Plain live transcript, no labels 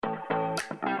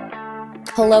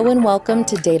Hello and welcome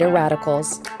to Data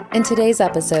Radicals. In today's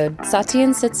episode,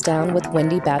 Satyan sits down with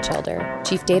Wendy Batchelder,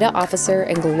 Chief Data Officer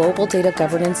and Global Data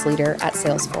Governance Leader at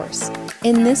Salesforce.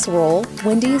 In this role,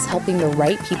 Wendy is helping the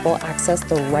right people access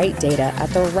the right data at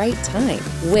the right time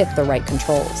with the right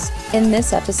controls. In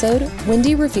this episode,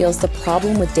 Wendy reveals the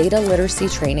problem with data literacy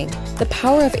training, the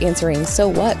power of answering "so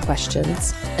what"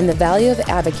 questions, and the value of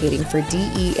advocating for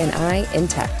DE&I in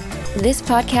tech. This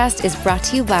podcast is brought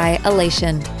to you by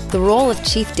Elation. The role of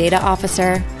Chief Data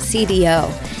Officer, CDO,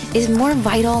 is more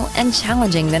vital and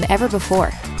challenging than ever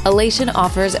before. Elation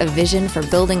offers a vision for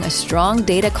building a strong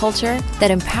data culture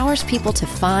that empowers people to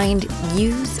find,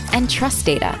 use, and trust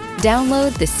data.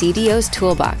 Download the CDO's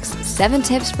Toolbox, 7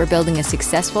 tips for building a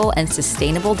successful and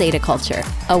sustainable data culture.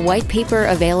 A white paper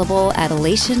available at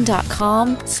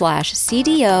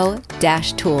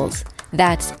elation.com/CDO-tools.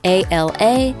 That's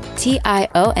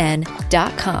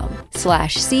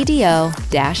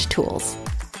ALATION.com/CDO-tools.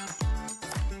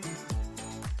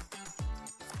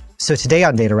 So today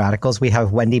on Data Radicals, we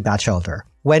have Wendy Batchelder.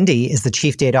 Wendy is the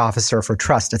Chief Data Officer for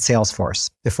Trust at Salesforce.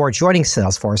 Before joining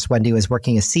Salesforce, Wendy was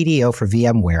working as CDO for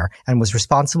VMware and was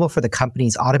responsible for the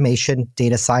company's automation,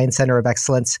 data science center of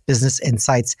excellence, business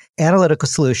insights, analytical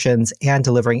solutions, and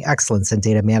delivering excellence in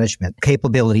data management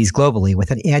capabilities globally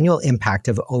with an annual impact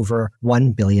of over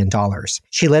 $1 billion.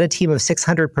 She led a team of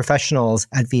 600 professionals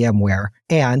at VMware,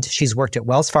 and she's worked at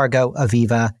Wells Fargo,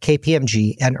 Aviva,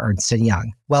 KPMG, and Ernst &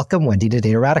 Young. Welcome, Wendy, to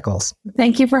Data Radicals.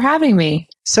 Thank you for having me.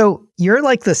 So you're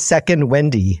like the second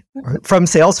Wendy from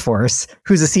Salesforce,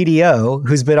 who's a CDO,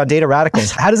 who's been on Data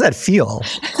Radicals. How does that feel?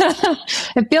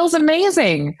 It feels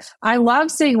amazing. I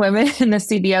love seeing women in the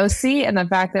CDO seat, and the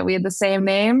fact that we had the same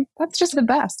name, that's just the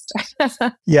best.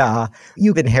 Yeah,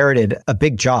 you've inherited a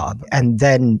big job. And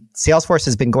then Salesforce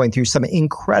has been going through some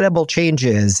incredible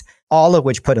changes, all of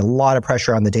which put a lot of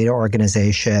pressure on the data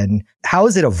organization. How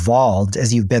has it evolved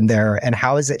as you've been there, and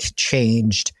how has it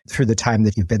changed through the time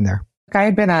that you've been there? I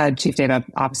had been a chief data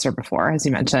officer before, as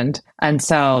you mentioned. And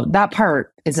so that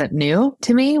part isn't new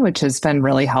to me, which has been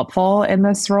really helpful in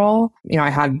this role. You know,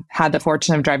 I had the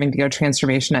fortune of driving data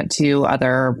transformation at 2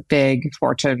 other big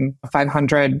Fortune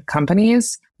 500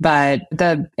 companies. But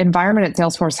the environment at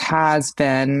Salesforce has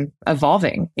been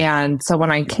evolving. And so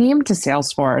when I came to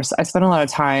Salesforce, I spent a lot of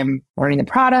time learning the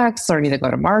products, learning the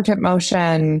go-to-market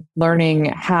motion,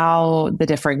 learning how the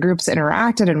different groups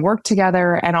interacted and worked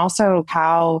together, and also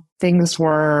how things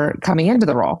were coming into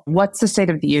the role. What's the state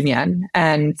of the union?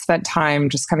 And spent time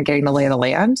just kind of getting the lay of the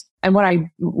land. And what I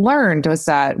learned was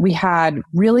that we had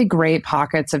really great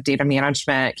pockets of data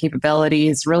management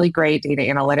capabilities, really great data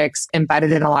analytics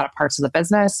embedded in a lot of parts of the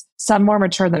business, some more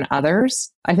mature than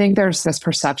others. I think there's this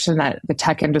perception that the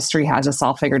tech industry has us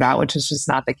all figured out, which is just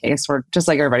not the case. We're just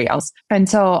like everybody else. And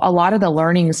so a lot of the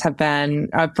learnings have been,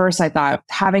 at first I thought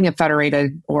having a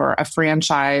federated or a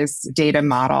franchise data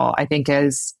model, I think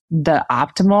is the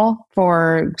optimal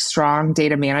for strong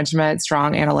data management,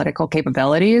 strong analytical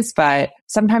capabilities. But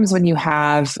sometimes when you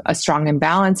have a strong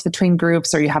imbalance between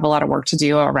groups or you have a lot of work to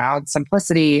do around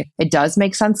simplicity, it does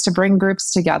make sense to bring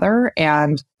groups together.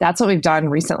 And that's what we've done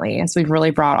recently, is we've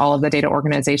really brought all of the data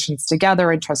organizations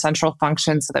together into a central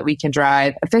function so that we can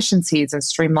drive efficiencies and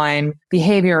streamline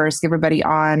behaviors, get everybody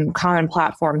on common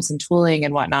platforms and tooling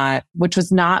and whatnot, which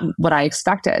was not what I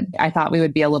expected. I thought we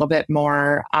would be a little bit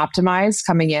more optimized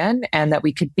coming in and that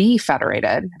we could be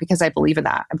federated, because I believe in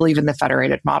that. I believe in the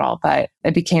federated model, but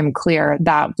it became clear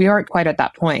that we weren't quite at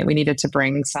that point. We needed to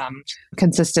bring some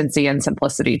consistency and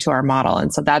simplicity to our model.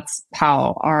 And so that's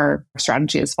how our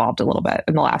strategy has evolved a little bit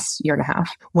in the last year and a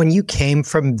half. When you came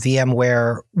from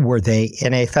VMware, were they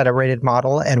in a federated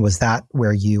model? And was that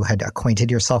where you had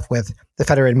acquainted yourself with the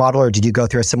federated model, or did you go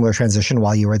through a similar transition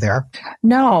while you were there?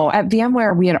 No, at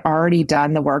VMware, we had already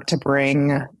done the work to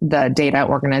bring the data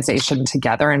organization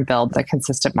together and build the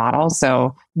consistent model.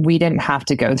 So we didn't have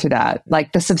to go through that,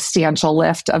 like the substantial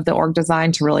lift of the org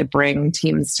design to really bring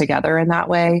teams together in that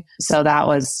way. So that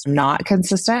was not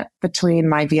consistent between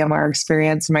my VMware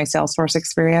experience and my Salesforce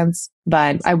experience.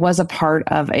 But I was a part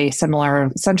of a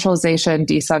similar centralization,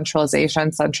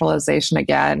 decentralization, centralization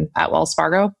again at Wells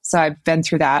Fargo. So I've been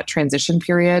through that transition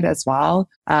period as well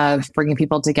of bringing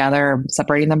people together,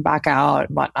 separating them back out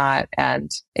and whatnot. And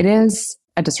it is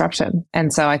a disruption.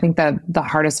 And so I think that the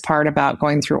hardest part about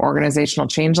going through organizational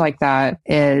change like that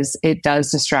is it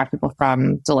does distract people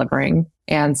from delivering.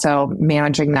 And so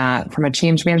managing that from a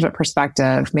change management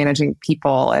perspective, managing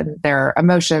people and their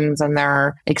emotions and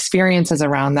their experiences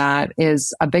around that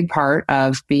is a big part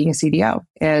of being a CDO,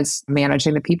 is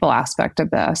managing the people aspect of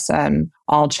this. And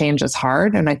all change is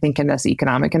hard. And I think in this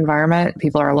economic environment,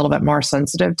 people are a little bit more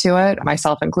sensitive to it,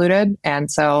 myself included. And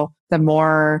so the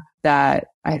more that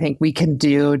I think we can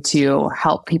do to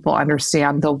help people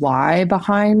understand the why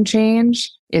behind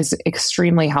change is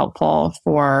extremely helpful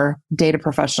for data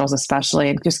professionals, especially,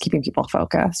 and just keeping people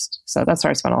focused. So that's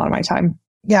where I spend a lot of my time.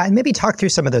 Yeah, and maybe talk through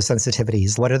some of those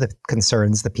sensitivities. What are the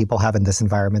concerns that people have in this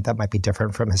environment that might be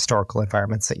different from historical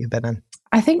environments that you've been in?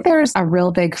 I think there's a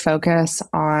real big focus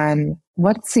on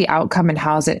what's the outcome and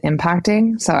how is it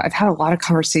impacting. So I've had a lot of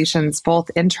conversations both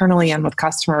internally and with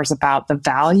customers about the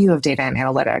value of data and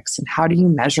analytics and how do you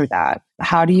measure that?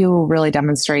 How do you really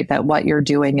demonstrate that what you're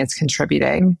doing is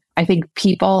contributing? I think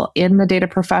people in the data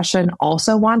profession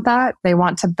also want that. They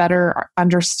want to better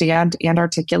understand and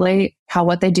articulate how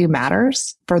what they do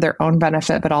matters for their own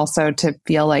benefit, but also to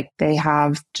feel like they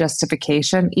have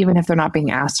justification, even if they're not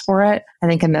being asked for it. I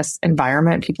think in this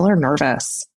environment, people are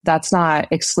nervous. That's not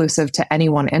exclusive to any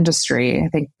one industry. I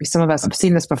think some of us have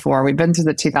seen this before. We've been through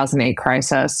the 2008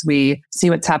 crisis. We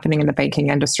see what's happening in the banking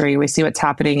industry. We see what's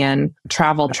happening in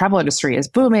travel. The travel industry is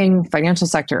booming. Financial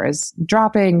sector is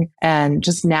dropping. And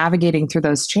just navigating through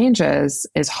those changes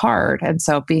is hard. And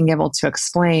so being able to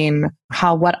explain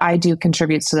how what I do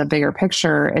contributes to the bigger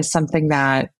picture is something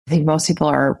that I think most people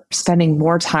are spending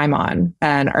more time on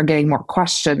and are getting more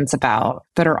questions about,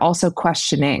 but are also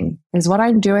questioning, is what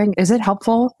I'm doing, is it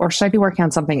helpful or should I be working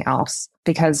on something else?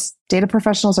 Because data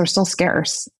professionals are still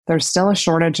scarce. There's still a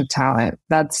shortage of talent.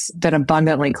 That's been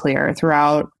abundantly clear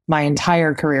throughout my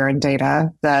entire career in data,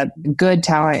 that good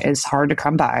talent is hard to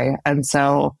come by. And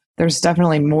so there's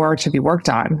definitely more to be worked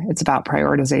on. It's about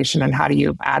prioritization and how do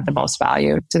you add the most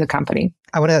value to the company.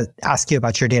 I want to ask you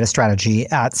about your data strategy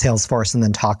at Salesforce and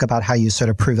then talk about how you sort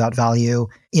of prove that value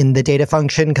in the data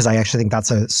function, because I actually think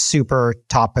that's a super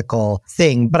topical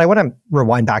thing. But I want to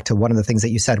rewind back to one of the things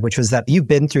that you said, which was that you've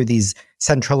been through these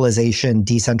centralization,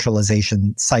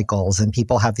 decentralization cycles, and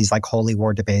people have these like holy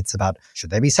war debates about should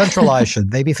they be centralized,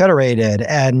 should they be federated?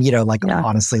 And,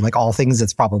 honestly, like all things,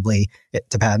 it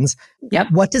depends.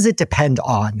 Yep. What does it depend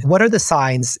on? What are the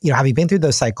signs, have you been through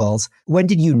those cycles? When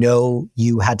did you know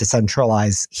you had to centralize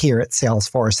here at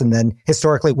Salesforce? And then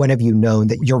historically, when have you known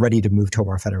that you're ready to move to a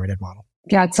more federated model?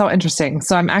 Yeah, it's so interesting.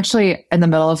 So I'm actually in the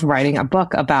middle of writing a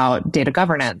book about data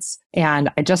governance.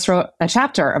 And I just wrote a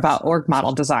chapter about org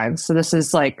model design. So this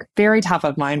is like very top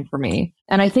of mind for me.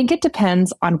 And I think it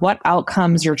depends on what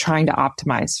outcomes you're trying to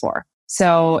optimize for.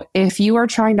 So if you are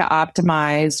trying to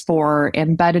optimize for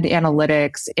embedded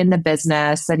analytics in the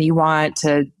business and you want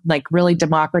to like really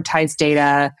democratize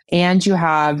data and you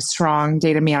have strong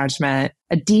data management,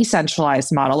 a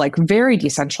decentralized model, like very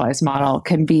decentralized model,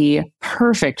 can be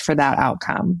perfect for that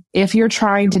outcome. If you're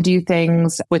trying to do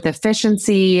things with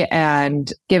efficiency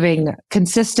and giving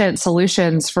consistent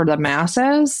solutions for the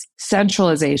masses,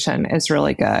 centralization is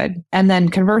really good. And then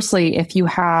conversely, if you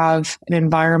have an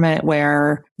environment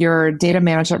where your data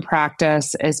management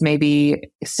practice is maybe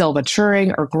still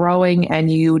maturing or growing and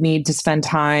you need to spend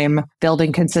time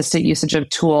building consistent usage of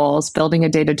tools, building a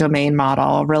data domain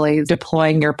model, really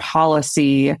deploying your policy,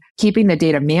 keeping the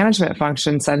data management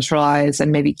function centralized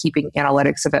and maybe keeping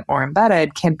analytics a bit more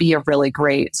embedded can be a really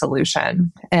great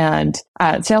solution. And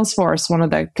at Salesforce, one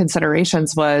of the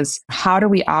considerations was how do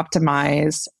we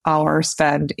optimize our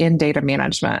spend in data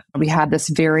management? We had this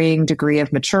varying degree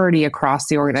of maturity across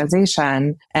the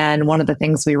organization. And one of the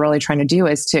things we're really trying to do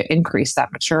is to increase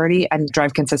that maturity and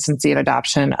drive consistency and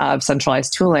adoption of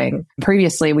centralized tooling.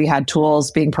 Previously, we had tools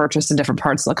being purchased in different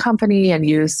parts of the company and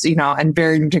used, in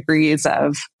varying degrees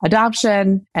of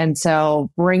adoption. And so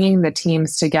bringing the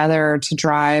teams together to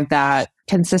drive that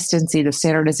consistency, the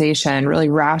standardization, really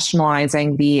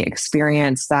rationalizing the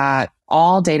experience that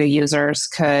all data users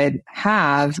could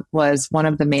have was one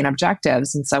of the main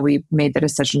objectives. And so we made the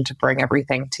decision to bring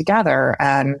everything together.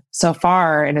 And so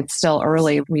far, and it's still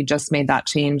early, we just made that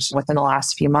change within the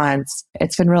last few months.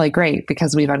 It's been really great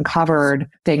because we've uncovered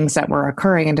things that were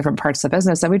occurring in different parts of the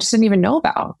business that we just didn't even know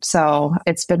about. So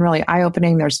it's been really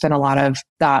eye-opening. There's been a lot of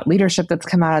that leadership that's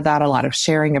come out of that, a lot of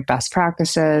sharing of best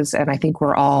practices. And I think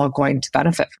we're all going to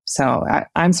benefit. So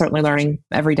I'm certainly learning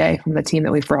every day from the team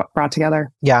that we've brought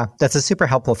together. Yeah, that's a super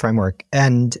helpful framework.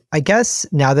 And I guess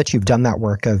now that you've done that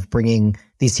work of bringing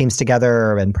these teams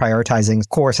together and prioritizing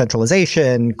core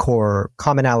centralization, core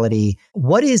commonality,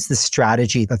 what is the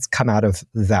strategy that's come out of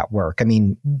that work? I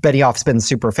mean, Benioff's been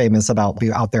super famous about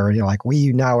being out there and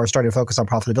we now are starting to focus on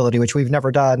profitability, which we've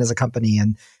never done as a company.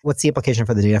 And what's the implication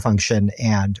for the data function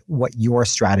and what your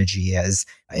strategy is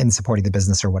in supporting the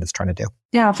business or what it's trying to do?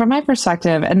 Yeah, from my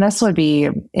perspective, and this would be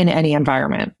in any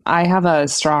environment, I have a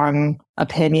strong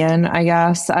opinion, I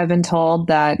guess. I've been told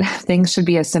that things should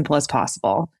be as simple as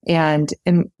possible. And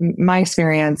in my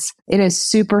experience, it is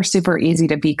super, super easy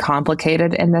to be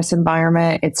complicated in this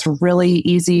environment. It's really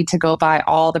easy to go by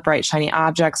all the bright, shiny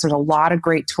objects. There's a lot of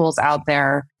great tools out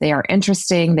there. They are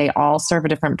interesting. They all serve a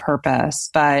different purpose.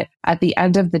 But at the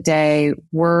end of the day,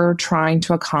 we're trying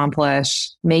to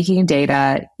accomplish making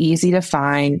data easy to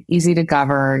find, easy to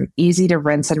govern, easy to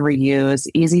rinse and reuse,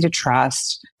 easy to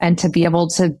trust, and to be able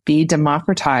to be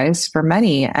democratized for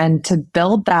many, and to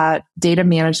build that data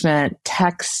management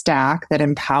tech stack that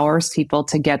empowers people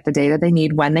to get the data they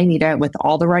need when they need it with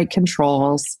all the right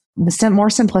controls. The more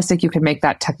simplistic you can make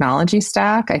that technology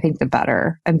stack, I think the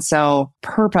better. And so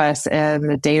purpose in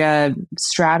the data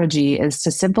strategy is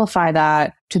to simplify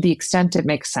that to the extent it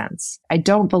makes sense. I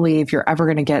don't believe you're ever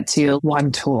going to get to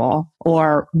one tool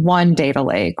or one data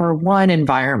lake or one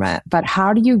environment, but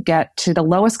how do you get to the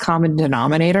lowest common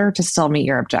denominator to still meet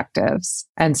your objectives?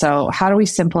 And so how do we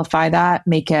simplify that,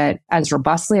 make it as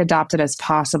robustly adopted as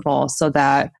possible so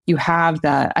that you have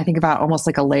I think about almost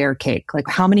like a layer cake, like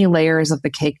how many layers of the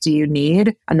cake do you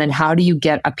need? And then how do you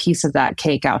get a piece of that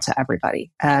cake out to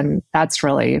everybody? And that's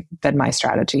really been my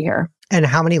strategy here. And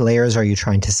how many layers are you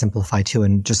trying to simplify to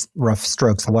in just rough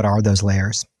strokes? What are those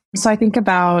layers? So I think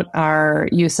about our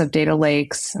use of data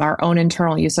lakes, our own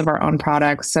internal use of our own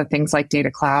products. So things like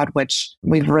Data Cloud, which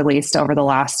we've released over the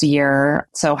last year.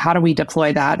 So how do we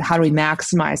deploy that? How do we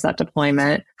maximize that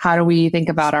deployment? How do we think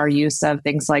about our use of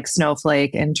things like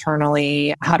Snowflake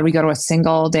internally? How do we go to a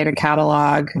single data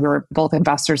catalog? We're both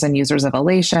investors and users of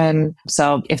Alation.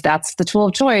 So if that's the tool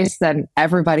of choice, then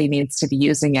everybody needs to be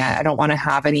using it. I don't want to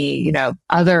have any,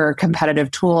 other competitive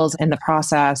tools in the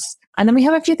process. And then we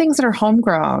have a few things that are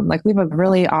homegrown. Like we have a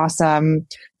really awesome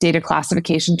data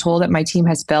classification tool that my team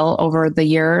has built over the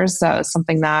years.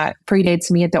 Something that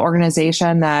predates me at the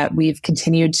organization that we've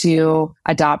continued to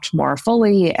adopt more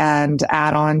fully and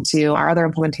add on to our other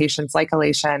implementations like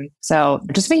Alation. So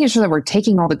just making sure that we're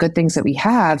taking all the good things that we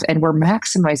have and we're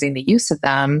maximizing the use of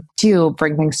them to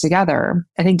bring things together.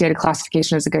 I think data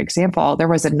classification is a good example. There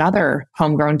was another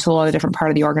homegrown tool in a different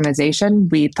part of the organization.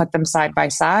 We put them side by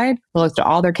side. We looked at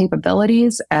all their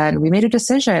capabilities and we made a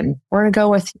decision. We're going to go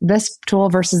with this tool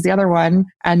versus the other one.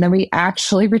 And then we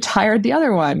actually retired the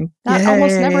other one. That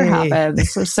almost never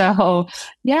happens. So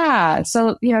yeah.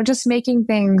 So, just making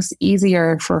things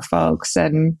easier for folks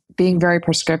and being very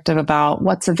prescriptive about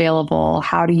what's available,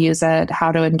 how to use it,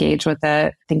 how to engage with it.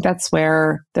 I think that's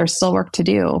where there's still work to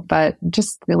do, but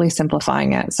just really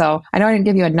simplifying it. So I know I didn't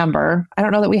give you a number. I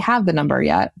don't know that we have the number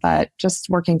yet, but just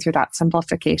working through that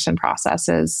simplification process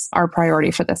is our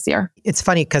priority for this year. It's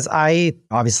funny because I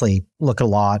obviously look a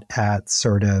lot at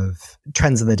sort of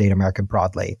trends in the data market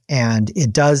broadly. And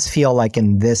it does feel like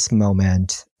in this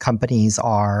moment, companies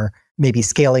are maybe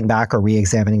scaling back or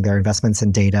re-examining their investments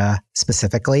in data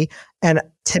specifically. And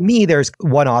to me, there's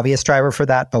one obvious driver for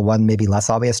that, but one maybe less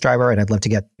obvious driver. And I'd love to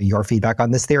get your feedback on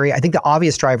this theory. I think the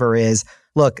obvious driver is,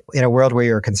 look, in a world where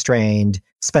you're constrained,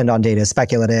 spend on data is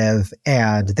speculative,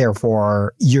 and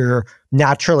therefore you're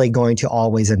naturally going to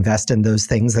always invest in those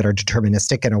things that are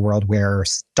deterministic in a world where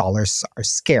dollars are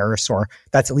scarce, or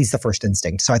that's at least the first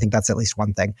instinct. So I think that's at least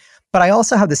one thing. But I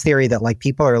also have this theory that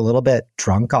people are a little bit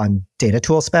drunk on data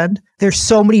tool spend. There's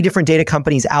so many different data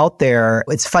companies out there.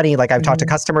 It's funny, I've talked to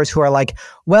customers who are like,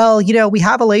 well, we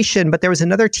have Alation, but there was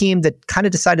another team that kind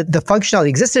of decided the functionality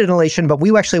existed in Alation, but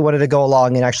we actually wanted to go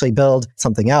along and actually build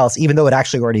something else, even though it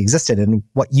actually already existed in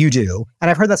what you do.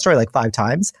 And I've heard that story 5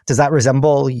 times. Does that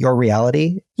resemble your reality?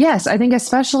 Yes, I think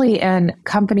especially in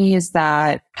companies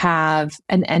that have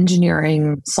an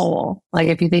engineering soul.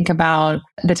 If you think about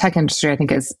the tech industry, I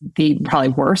think is the probably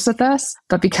worst at this,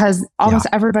 but because almost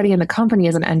everybody in the company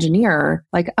is an engineer,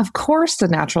 of course the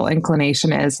natural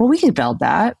inclination is, well, we could build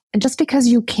that. And just because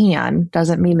you can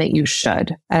doesn't mean that you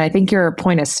should. And I think your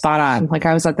point is spot on.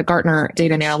 I was at the Gartner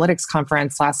Data and Analytics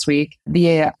Conference last week.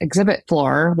 The exhibit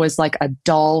floor was like a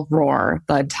dull roar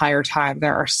the entire time.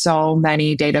 There are so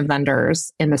many data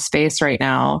vendors in the space right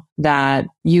now that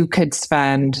you could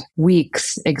spend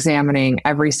weeks examining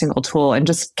every single tool and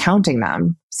just counting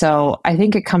them. So I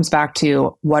think it comes back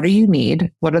to, what do you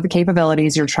need? What are the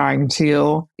capabilities you're trying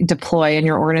to deploy in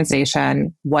your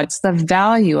organization? What's the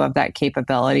value of that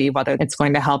capability, whether it's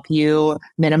going to help you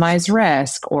minimize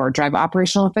risk or drive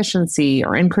operational efficiency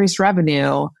or increase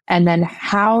revenue? And then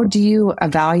how do you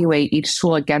evaluate each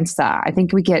tool against that? I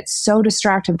think we get so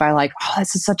distracted by oh,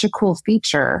 this is such a cool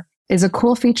feature. Is a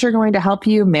cool feature going to help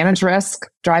you manage risk,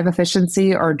 drive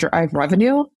efficiency, or drive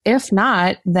revenue? If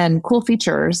not, then cool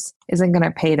features isn't going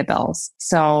to pay the bills.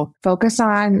 So focus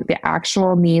on the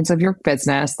actual needs of your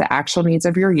business, the actual needs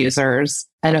of your users,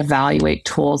 and evaluate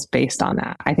tools based on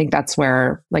that. I think that's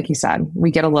where, like you said, we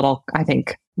get a little, I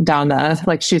think, down the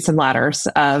like chutes and ladders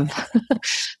of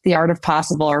the art of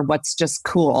possible or what's just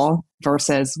cool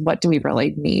versus what do we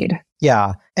really need.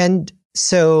 Yeah. And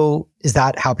so is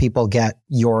that how people get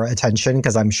your attention?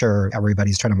 Because I'm sure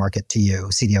everybody's trying to market to you,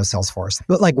 CDO Salesforce.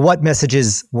 But like what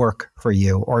messages work for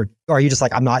you? Or are you just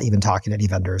like, I'm not even talking to any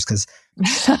vendors because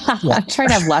I'm trying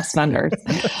to have less vendors.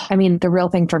 I mean, the real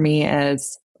thing for me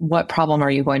is what problem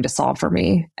are you going to solve for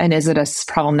me? And is it a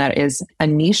problem that is a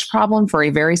niche problem for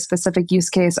a very specific use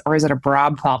case? Or is it a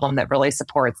broad problem that really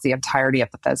supports the entirety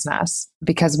of the business?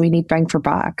 Because we need bang for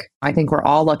buck. I think we're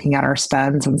all looking at our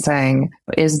spends and saying,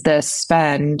 is this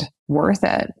spend worth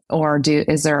it? Or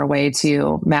is there a way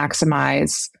to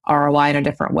maximize ROI in a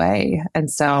different way? And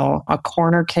so a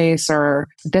corner case or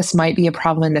this might be a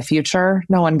problem in the future.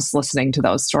 No one's listening to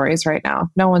those stories right now.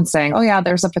 No one's saying, oh yeah,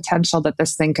 there's a potential that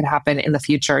this thing could happen in the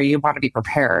future. You want to be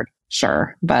prepared.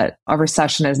 Sure. But a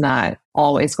recession is not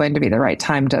always going to be the right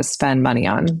time to spend money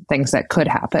on things that could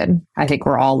happen. I think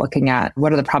we're all looking at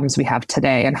what are the problems we have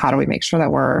today and how do we make sure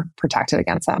that we're protected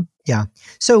against them? Yeah.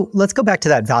 So let's go back to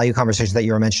that value conversation that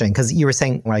you were mentioning, because you were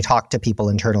saying when I talk to people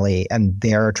internally and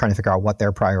they're trying to figure out what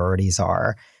their priorities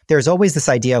are, there's always this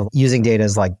idea of using data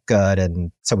is like good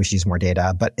and so we should use more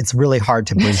data, but it's really hard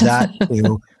to bridge that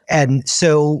to. And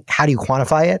so how do you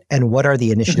quantify it? And what are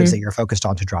the initiatives that you're focused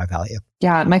on to drive value?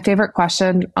 Yeah, my favorite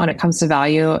question when it comes to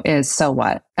value is so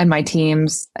what? And my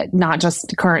teams, not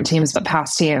just current teams, but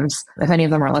past teams, if any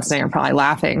of them are listening, are probably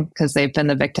laughing because they've been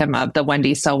the victim of the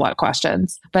Wendy so what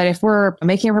questions. But if we're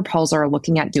making a proposal or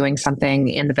looking at doing something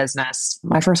in the business,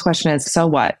 my first question is, so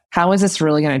what? How is this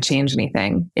really going to change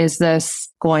anything? Is this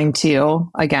going to,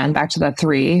 again, back to the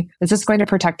 3, is this going to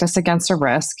protect us against a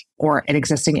risk or an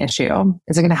existing issue?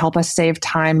 Is it going to help us save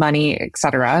time, money, et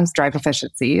cetera, drive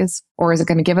efficiencies? Or is it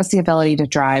going to give us the ability to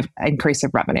drive increase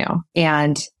of revenue?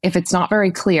 And if it's not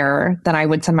very clear, then I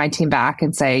would send my team back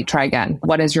and say, try again.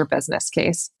 What is your business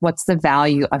case? What's the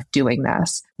value of doing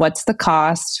this? What's the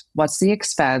cost? What's the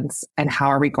expense? And how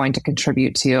are we going to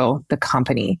contribute to the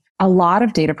company? A lot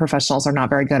of data professionals are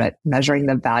not very good at measuring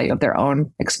the value of their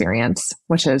own experience,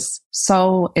 which is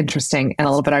so interesting and a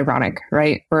little bit ironic,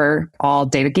 right? We're all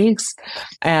data geeks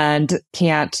and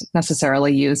can't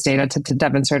necessarily use data to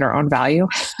demonstrate our own value.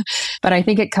 But I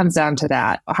think it comes down to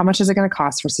that. How much is it going to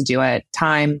cost for us to do it?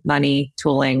 Time, money,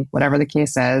 tooling, whatever the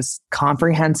case is.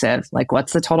 Comprehensive. Like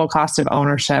what's the total cost of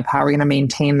ownership? How are we going to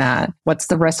maintain that? What's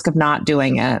the risk of not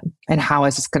doing it? And how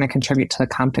is this going to contribute to the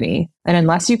company? And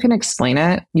unless you can explain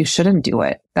it, you shouldn't do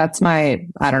it. That's my,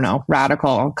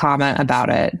 radical comment about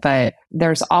it. But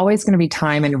there's always going to be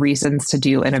time and reasons to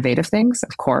do innovative things,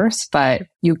 of course, but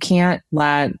you can't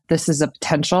let this is a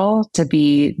potential to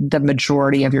be the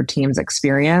majority of your team's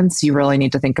experience. You really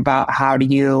need to think about how do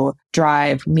you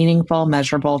drive meaningful,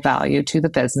 measurable value to the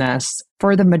business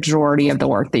for the majority of the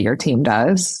work that your team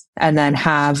does. And then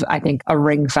have, I think, a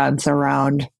ring fence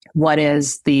around what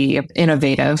is the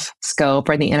innovative scope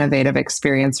or the innovative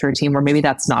experience for your team, where maybe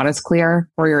that's not as clear,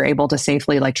 where you're able to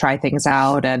safely try things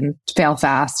out and fail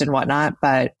fast and whatnot.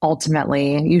 But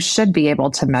ultimately, you should be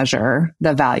able to measure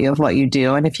the value of what you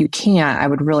do. And if you can't, I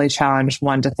would really challenge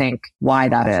one to think why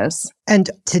that is. And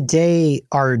today,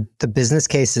 are the business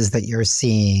cases that you're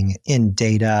seeing in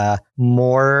data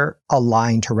more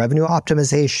aligned to revenue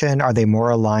optimization? Are they more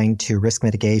aligned to risk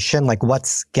mitigation? Like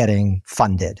what's getting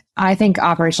funded? I think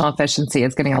operational efficiency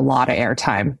is getting a lot of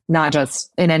airtime, not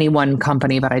just in any one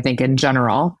company, but I think in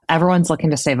general, everyone's looking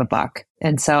to save a buck.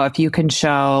 And so if you can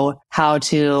show how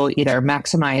to either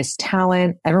maximize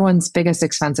talent, everyone's biggest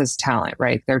expense is talent,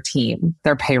 right? Their team,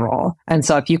 their payroll. And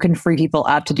so if you can free people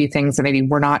up to do things that maybe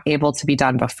were not able to be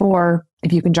done before,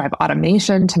 if you can drive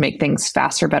automation to make things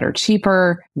faster, better,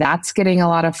 cheaper, that's getting a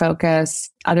lot of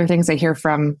focus. Other things I hear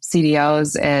from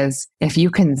CDOs is if you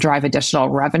can drive additional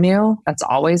revenue, that's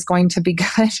always going to be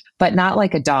good, but not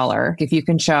like $1. If you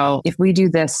can show, if we do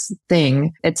this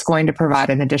thing, it's going to provide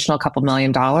an additional couple $1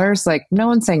 million, like no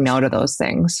one's saying no to those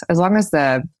things. As long as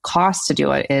the cost to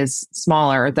do it is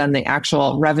smaller than the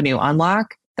actual revenue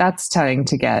unlock, that's starting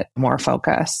to get more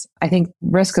focus. I think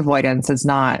risk avoidance is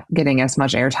not getting as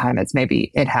much airtime as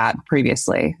maybe it had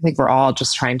previously. I think we're all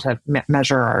just trying to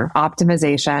measure our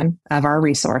optimization of our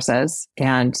resources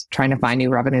and trying to find new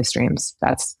revenue streams.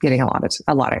 That's getting a lot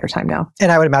of airtime now.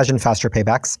 And I would imagine faster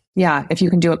paybacks. Yeah, if you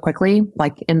can do it quickly,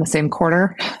 like in the same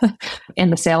quarter, in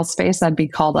the sales space, that'd be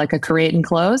called like a create and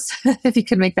close. If you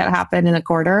could make that happen in a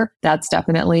quarter, that's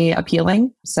definitely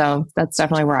appealing. So that's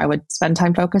definitely where I would spend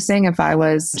time focusing. If I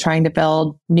was trying to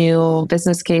build new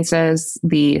business cases,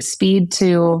 the speed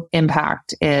to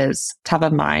impact is top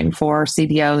of mind for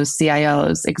CDOs,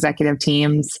 CIOs, executive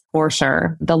teams, for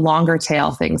sure. The longer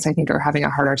tail things, I think, are having a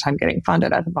harder time getting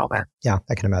funded at the moment. Yeah,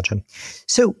 I can imagine.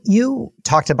 So you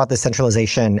talked about the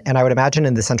centralization, and I would imagine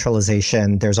in the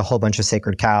centralization, there's a whole bunch of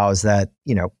sacred cows that,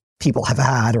 people have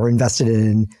had or invested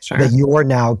in that you're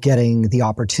now getting the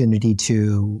opportunity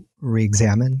to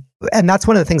re-examine. And that's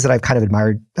one of the things that I've kind of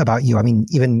admired about you. I mean,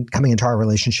 even coming into our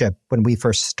relationship, when we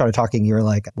first started talking, you were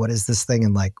like, what is this thing?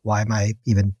 And like, why am I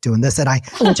even doing this? And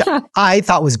which I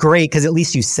thought was great because at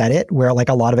least you said it, where like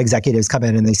a lot of executives come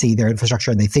in and they see their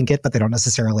infrastructure and they think it, but they don't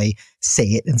necessarily say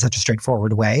it in such a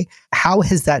straightforward way. How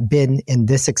has that been in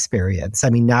this experience?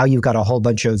 I mean, now you've got a whole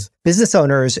bunch of business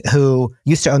owners who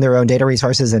used to own their own data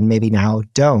resources and maybe now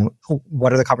don't.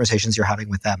 What are the conversations you're having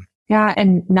with them? Yeah,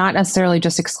 and not necessarily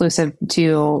just exclusive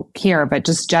to here, but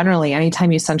just generally,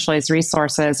 anytime you centralize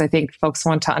resources, I think folks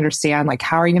want to understand, like,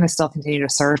 how are you going to still continue to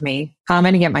serve me? How am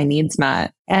I going to get my needs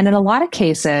met? And in a lot of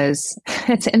cases,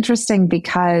 it's interesting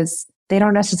because they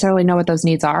don't necessarily know what those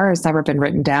needs are. It's never been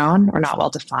written down or not well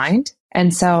defined.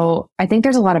 And so I think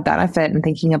there's a lot of benefit in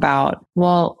thinking about,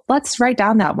 well, let's write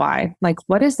down that why. Like,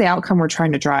 what is the outcome we're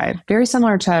trying to drive? Very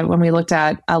similar to when we looked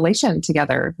at Elation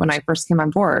together when I first came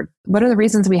on board. What are the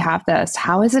reasons we have this?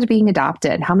 How is it being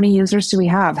adopted? How many users do we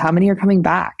have? How many are coming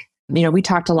back? We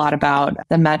talked a lot about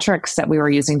the metrics that we were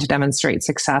using to demonstrate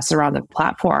success around the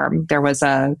platform. There was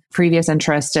a previous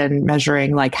interest in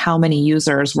measuring like how many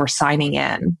users were signing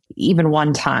in, even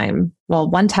one time. Well,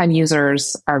 one-time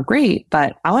users are great,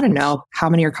 but I want to know how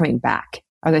many are coming back.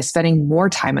 Are they spending more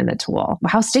time in the tool?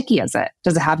 How sticky is it?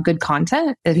 Does it have good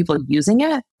content? Are people using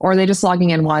it? Or are they just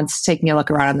logging in once, taking a look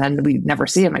around, and then we never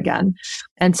see them again?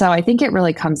 And so I think it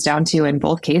really comes down to, in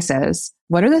both cases,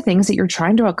 what are the things that you're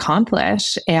trying to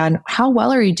accomplish and how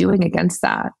well are you doing against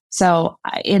that? So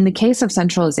in the case of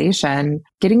centralization,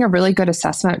 getting a really good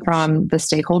assessment from the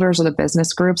stakeholders or the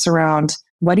business groups around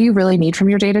what do you really need from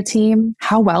your data team?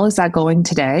 How well is that going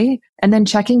today? And then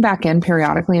checking back in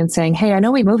periodically and saying, hey, I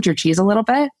know we moved your cheese a little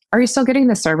bit. Are you still getting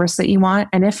the service that you want?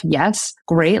 And if yes,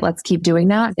 great, let's keep doing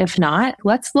that. If not,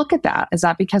 let's look at that. Is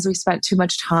that because we spent too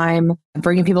much time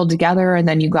bringing people together and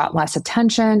then you got less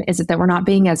attention? Is it that we're not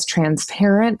being as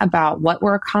transparent about what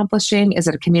we're accomplishing? Is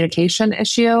it a communication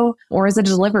issue or is it a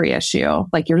delivery issue?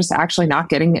 Like you're just actually not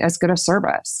getting as good a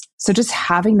service. So just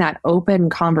having that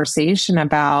open conversation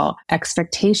about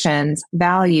expectations,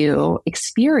 value,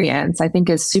 experience, I think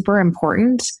is super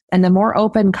important. And the more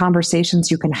open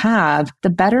conversations you can have, the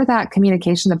better that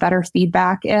communication, the better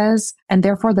feedback is, and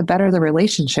therefore the better the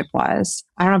relationship was.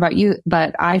 I don't know about you,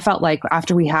 but I felt like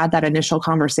after we had that initial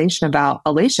conversation about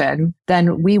Elation,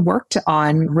 then we worked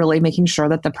on really making sure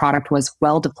that the product was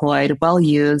well deployed, well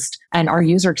used, and our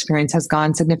user experience has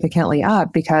gone significantly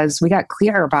up because we got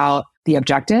clear about the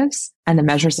objectives and the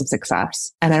measures of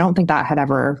success. And I don't think that had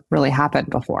ever really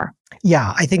happened before.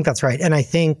 Yeah, I think that's right. And I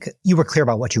think you were clear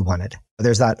about what you wanted.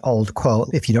 There's that old quote,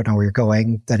 if you don't know where you're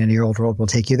going, then any old road will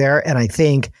take you there. And I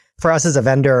think for us as a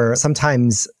vendor,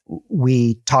 sometimes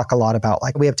we talk a lot about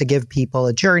like we have to give people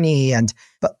a journey,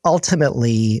 but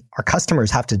ultimately our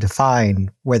customers have to define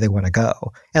where they want to go.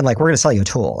 And like we're going to sell you a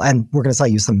tool and we're going to sell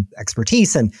you some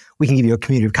expertise and we can give you a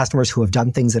community of customers who have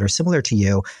done things that are similar to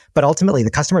you. But ultimately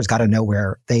the customer's got to know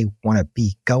where they want to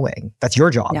be going. That's your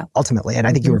job ultimately. And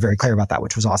I think you were very clear about that,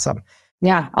 which was awesome.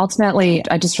 Yeah, ultimately,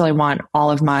 I just really want all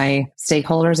of my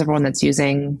stakeholders, everyone that's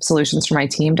using solutions for my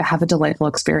team to have a delightful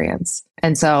experience.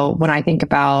 And so when I think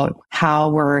about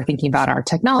how we're thinking about our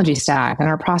technology stack and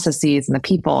our processes and the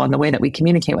people and the way that we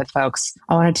communicate with folks,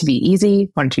 I want it to be easy,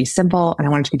 I want it to be simple, and I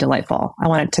want it to be delightful. I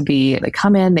want it to be, they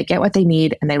come in, they get what they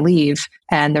need, and they leave,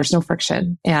 and there's no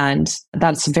friction. And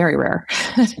that's very rare,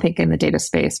 I think, in the data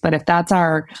space. But if that's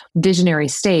our visionary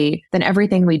state, then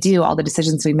everything we do, all the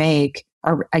decisions we make,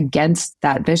 are against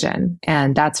that vision.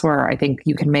 And that's where I think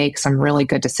you can make some really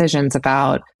good decisions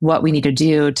about what we need to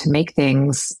do to make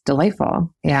things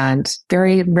delightful. And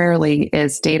very rarely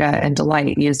is data and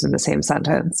delight used in the same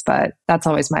sentence, but that's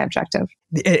always my objective.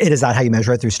 Is that how you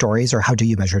measure it, through stories, or how do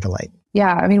you measure delight?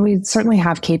 Yeah, I mean, we certainly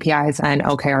have KPIs and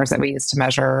OKRs that we use to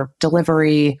measure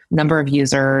delivery, number of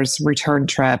users, return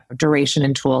trip, duration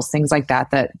in tools, things like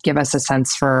that, that give us a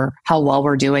sense for how well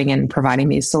we're doing in providing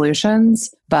these solutions.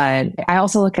 But I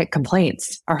also look at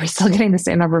complaints. Are we still getting the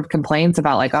same number of complaints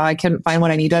about like, oh, I couldn't find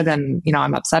what I needed and,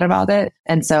 I'm upset about it.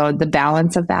 And so the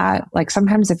balance of that, like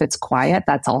sometimes if it's quiet,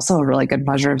 that's also a really good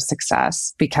measure of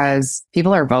success because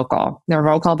people are vocal. They're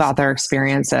vocal about their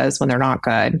experiences when they're not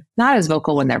good, not as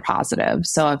vocal when they're positive.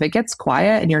 So if it gets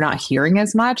quiet and you're not hearing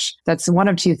as much, that's one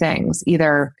of two things.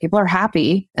 Either people are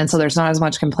happy and so there's not as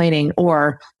much complaining,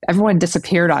 or everyone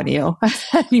disappeared on you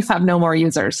and you have no more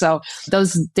users. So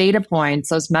those data points,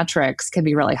 those metrics can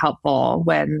be really helpful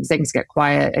when things get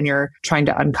quiet and you're trying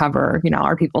to uncover,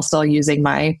 are people still using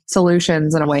my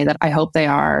solutions in a way that I hope they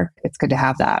are? It's good to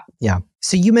have that. Yeah.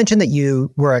 So you mentioned that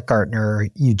you were at Gartner.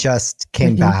 You just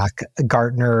came back.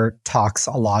 Gartner talks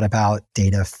a lot about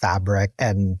data fabric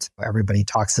and everybody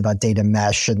talks about data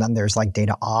mesh. And then there's like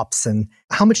data ops. And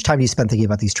how much time do you spend thinking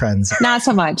about these trends? Not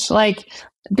so much.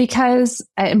 Because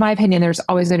in my opinion, there's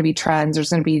always going to be trends. There's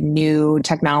going to be new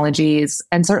technologies,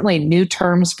 and certainly new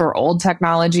terms for old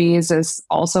technologies is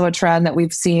also a trend that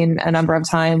we've seen a number of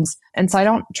times. And so I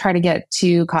don't try to get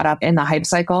too caught up in the hype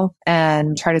cycle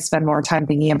and try to spend more time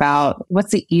thinking about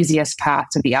what's the easiest path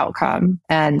to the outcome.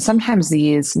 And sometimes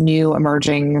these new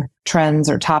emerging trends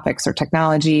or topics or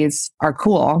technologies are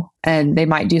cool and they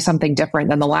might do something different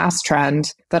than the last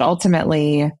trend, but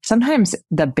ultimately sometimes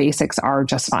the basics are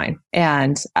just fine.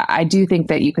 And I do think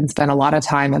that you can spend a lot of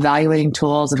time evaluating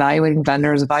tools, evaluating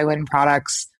vendors, evaluating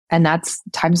products, and that's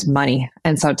time's money.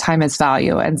 And so time is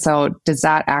value. And so does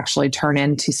that actually turn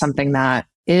into something that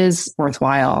is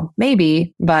worthwhile?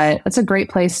 Maybe, but it's a great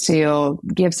place to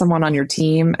give someone on your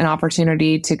team an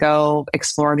opportunity to go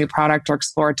explore a new product or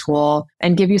explore a tool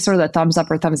and give you sort of the thumbs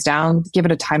up or thumbs down. Give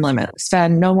it a time limit.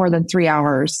 Spend no more than 3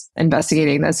 hours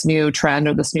investigating this new trend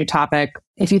or this new topic.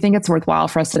 If you think it's worthwhile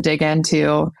for us to dig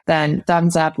into, then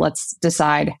thumbs up. Let's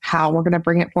decide how we're going to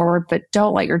bring it forward. But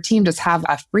don't let your team just have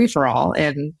a free-for-all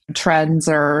in trends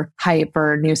or hype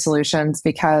or new solutions,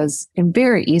 because you can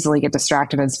very easily get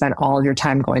distracted and spend all of your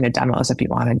time going to demos if you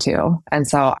wanted to. And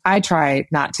so I try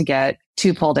not to get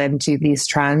too pulled into these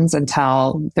trends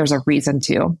until there's a reason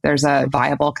to. There's a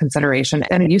viable consideration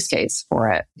and a use case for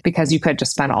it, because you could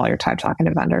just spend all your time talking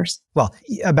to vendors. Well,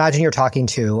 imagine you're talking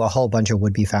to a whole bunch of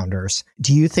would-be founders.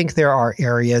 Do you think there are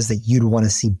areas that you'd want to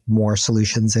see more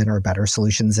solutions in or better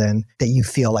solutions in that you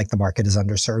feel like the market is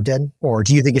underserved in? Or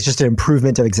do you think it's just an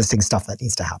improvement of existing stuff that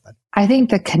needs to happen? I think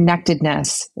the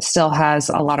connectedness still has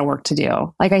a lot of work to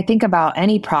do. Like I think about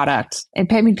any product, and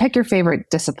pick your favorite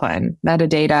discipline,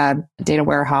 metadata, data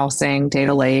warehousing,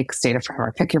 data lakes, data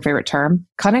framework, pick your favorite term.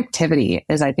 Connectivity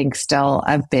is, I think, still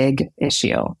a big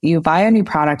issue. You buy a new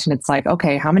product and it's like,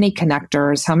 okay, how many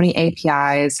connectors, how many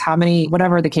APIs, how many,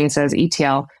 whatever the case is,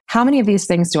 ETL, how many of these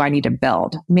things do I need to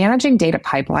build? Managing data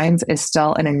pipelines is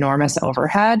still an enormous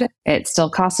overhead. It still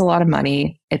costs a lot of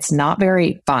money. It's not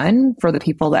very fun for the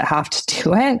people that have to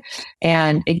do it.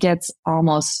 And it gets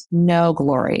almost no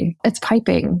glory. It's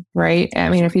piping, right? I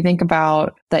mean, if you think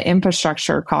about the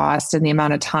infrastructure cost and the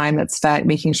amount of time that's spent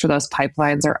making sure those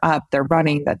pipelines are up, they're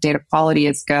running, that data quality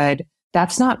is good,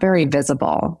 that's not very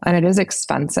visible and it is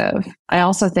expensive. I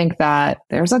also think that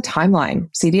there's a timeline.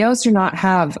 CDOs do not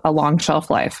have a long shelf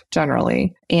life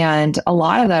generally. And a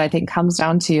lot of that I think comes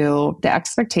down to the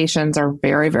expectations are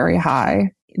very, very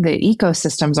high. The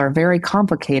ecosystems are very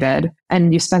complicated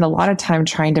and you spend a lot of time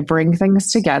trying to bring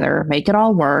things together, make it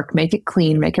all work, make it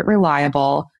clean, make it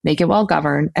reliable, make it well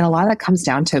governed. And a lot of that comes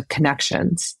down to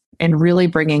connections and really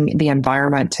bringing the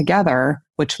environment together,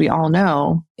 which we all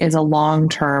know is a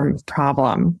long-term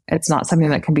problem. It's not something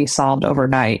that can be solved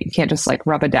overnight. You can't just like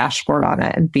rub a dashboard on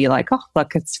it and be like, oh,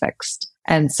 look, it's fixed.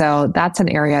 And so that's an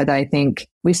area that I think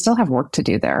we still have work to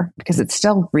do there, because it's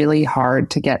still really hard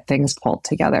to get things pulled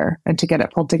together and to get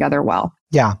it pulled together well.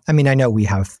 Yeah. I mean, I know we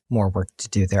have more work to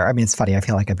do there. I mean, it's funny. I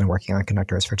feel like I've been working on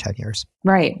connectors for 10 years.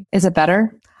 Right. Is it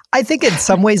better? I think in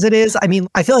some ways it is. I mean,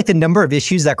 I feel like the number of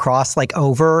issues that cross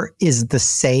over is the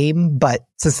same, but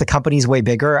since the company's way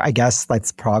bigger, I guess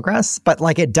that's progress. But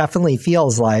like, it definitely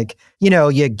feels like,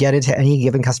 you get into any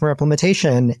given customer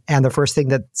implementation and the first thing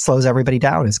that slows everybody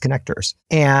down is connectors.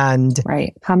 And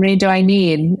right. How many do I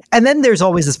need? And then there's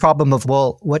always this problem of,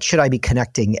 well, what should I be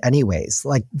connecting anyways?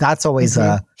 Like that's always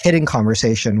a hidden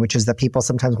conversation, which is that people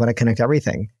sometimes want to connect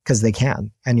everything because they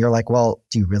can. And you're like, well,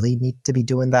 do you really need to be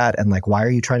doing that? And like, why are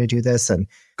you trying to do this? And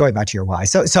going back to your why.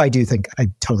 So I do think I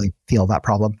totally feel that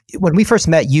problem. When we first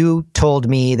met, you told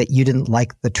me that you didn't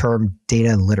like the term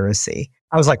data literacy.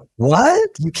 I was like, what?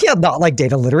 You can't not like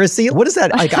data literacy? What is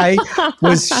that? Like, I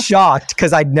was shocked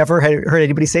because I'd never heard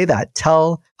anybody say that.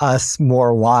 Tell us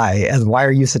more why, and why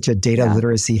are you such a data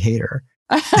literacy hater?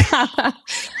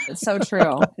 It's so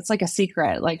true. It's like a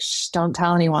secret. Like, don't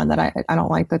tell anyone that I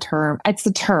don't like the term. It's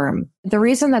the term. The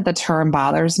reason that the term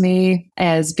bothers me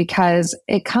is because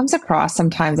it comes across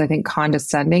sometimes, I think,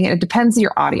 condescending. It depends on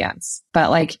your audience.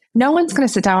 But like, no one's going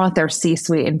to sit down with their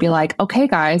C-suite and be like, okay,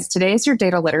 guys, today is your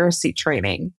data literacy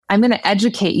training. I'm going to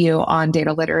educate you on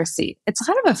data literacy. It's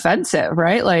kind of offensive,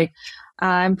 right? Like,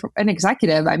 I'm an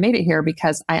executive. I made it here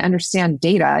because I understand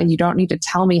data. You don't need to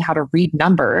tell me how to read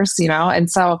numbers, And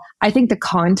so I think the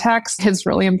context is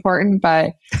really important.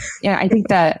 But I think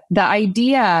that the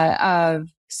idea of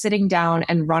sitting down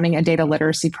and running a data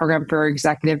literacy program for your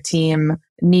executive team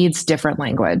needs different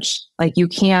language. Like you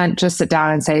can't just sit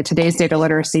down and say, today's data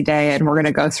literacy day, and we're going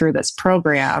to go through this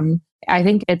program. I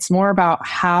think it's more about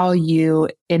how you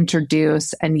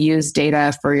introduce and use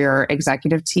data for your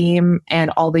executive team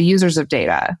and all the users of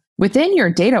data. Within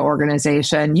your data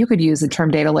organization, you could use the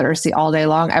term data literacy all day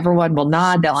long. Everyone will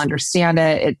nod, they'll understand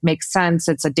it. It makes sense.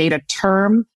 It's a data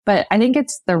term. But I think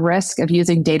it's the risk of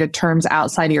using data terms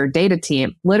outside of your data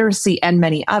team, literacy and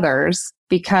many others,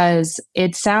 because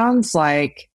it sounds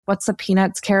like, what's the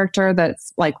Peanuts character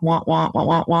that's like, want.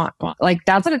 Like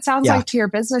that's what it sounds like to your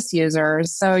business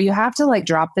users. So you have to like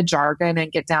drop the jargon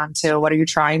and get down to what are you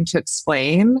trying to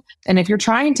explain? And if you're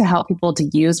trying to help people to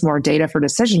use more data for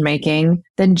decision making,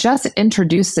 then just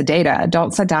introduce the data.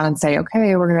 Don't sit down and say,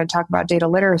 okay, we're going to talk about data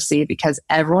literacy, because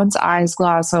everyone's eyes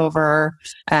gloss over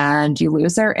and you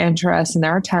lose their interest and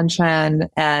their attention,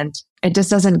 and it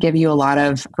just doesn't give you a lot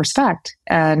of respect.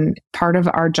 And part of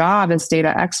our job as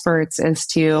data experts is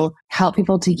to help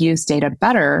people to use data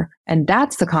better. And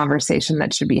that's the conversation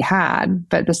that should be had.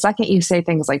 But the second you say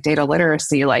things like data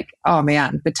literacy, like, oh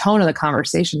man, the tone of the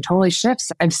conversation totally shifts.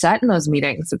 I've sat in those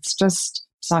meetings. It's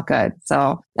not good.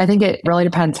 So I think it really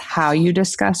depends how you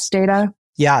discuss data.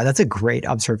 Yeah, that's a great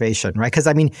observation, right? Because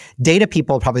I mean, data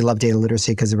people probably love data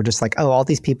literacy because they were just like, oh, all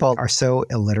these people are so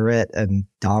illiterate and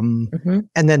dumb.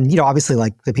 And then, obviously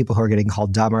like the people who are getting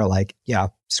called dumb are like, yeah,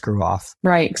 screw off.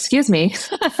 Right. Excuse me.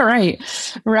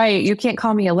 Right. You can't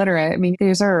call me illiterate. I mean,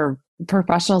 these are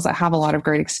professionals that have a lot of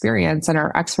great experience and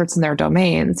are experts in their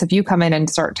domains. If you come in and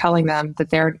start telling them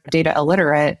that they're data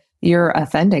illiterate, you're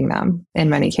offending them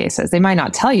in many cases. They might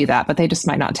not tell you that, but they just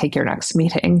might not take your next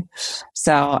meeting.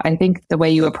 So I think the way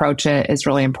you approach it is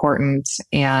really important.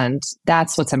 And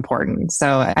that's what's important.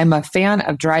 So I'm a fan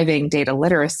of driving data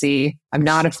literacy. I'm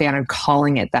not a fan of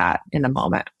calling it that in the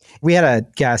moment. We had a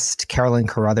guest, Carolyn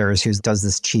Carruthers, who does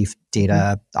this chief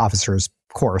data officer's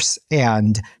course.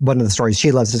 And one of the stories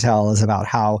she loves to tell is about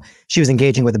how she was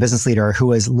engaging with a business leader who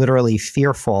was literally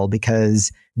fearful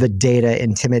because the data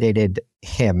intimidated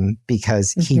him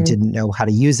because he didn't know how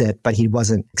to use it, but he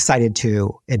wasn't excited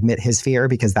to admit his fear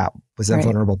because that was a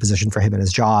vulnerable position for him in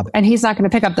his job. And he's not going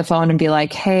to pick up the phone and be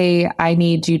like, hey, I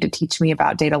need you to teach me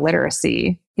about data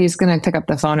literacy. He's going to pick up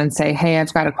the phone and say, hey,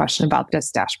 I've got a question about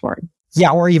this dashboard.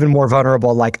 Yeah, or even more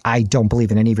vulnerable, like, I don't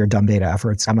believe in any of your dumb data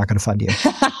efforts. I'm not going to fund you.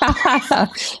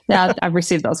 Yeah, I've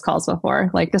received those calls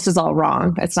before. Like, this is all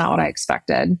wrong. It's not what I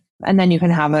expected. And then you can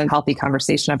have a healthy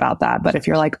conversation about that. But if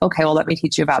you're like, okay, well, let me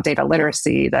teach you about data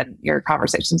literacy, then your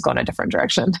conversation's going a different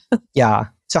direction. Yeah.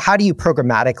 So how do you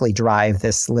programmatically drive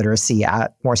this literacy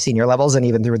at more senior levels and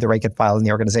even through the rank and file in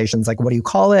the organizations? Like, what do you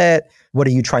call it? What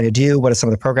are you trying to do? What are some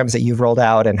of the programs that you've rolled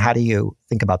out? And how do you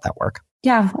think about that work?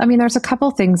 Yeah, I mean, there's a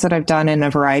couple things that I've done in a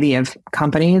variety of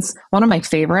companies. One of my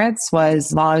favorites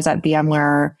was while I was at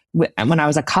VMware, when I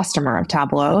was a customer of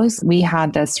Tableau's, we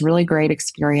had this really great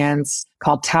experience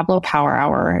called Tableau Power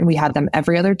Hour. And we had them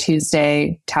every other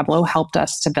Tuesday. Tableau helped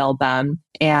us to build them.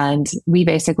 And we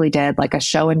basically did like a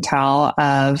show and tell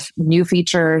of new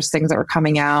features, things that were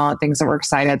coming out, things that were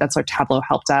excited. That's what Tableau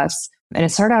helped us. And it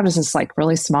started out as this like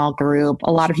really small group,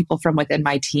 a lot of people from within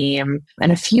my team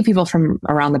and a few people from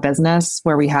around the business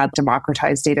where we had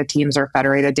democratized data teams or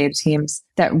federated data teams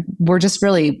that were just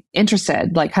really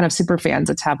interested, like kind of super fans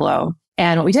of Tableau.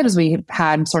 And what we did is we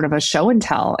had sort of a show and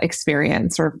tell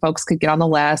experience where folks could get on the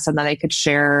list and then they could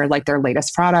share like their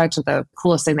latest product or the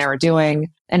coolest thing they were doing.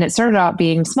 And it started out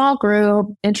being small group,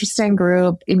 interesting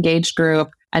group, engaged group.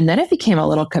 And then it became a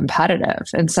little competitive.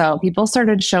 And so people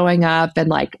started showing up and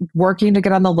like working to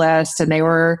get on the list, and they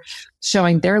were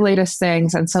showing their latest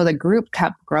things. And so the group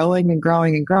kept growing and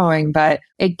growing and growing. But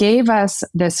it gave us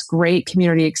this great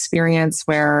community experience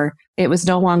where it was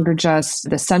no longer just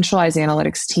the centralized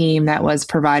analytics team that was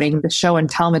providing the show and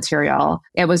tell material.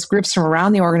 It was groups from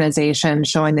around the organization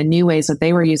showing the new ways that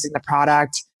they were using the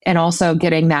product, and also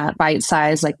getting that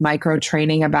bite-sized like micro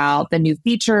training about the new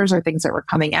features or things that were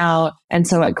coming out. And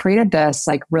so it created this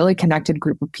like really connected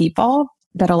group of people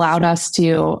that allowed us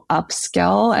to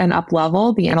upskill and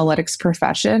up-level the analytics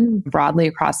profession broadly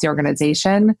across the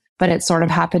organization. But it sort of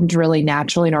happened really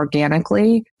naturally and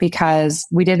organically because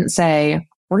we didn't say,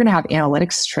 we're going to have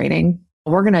analytics training.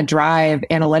 We're going to drive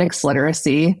analytics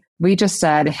literacy. We just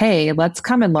said, hey, let's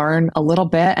come and learn a little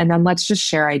bit and then let's just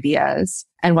share ideas.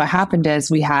 And what happened is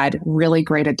we had really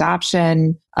great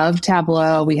adoption of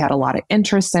Tableau. We had a lot of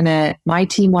interest in it. My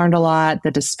team learned a lot.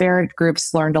 The disparate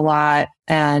groups learned a lot.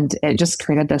 And it just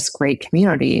created this great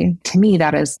community. To me,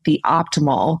 that is the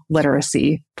optimal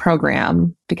literacy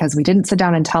program because we didn't sit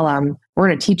down and tell them, we're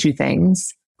going to teach you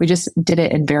things. We just did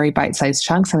it in very bite-sized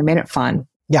chunks and we made it fun.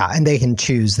 Yeah, and they can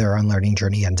choose their own learning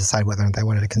journey and decide whether or not they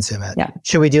wanted to consume it. Yeah.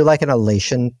 Should we do like an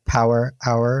elation power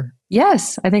hour?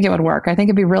 Yes, I think it would work. I think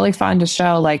it'd be really fun to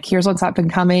show like, here's what's up and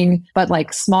coming, but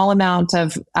like small amount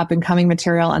of up and coming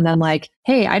material. And then like,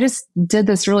 hey, I just did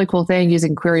this really cool thing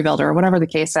using Query Builder or whatever the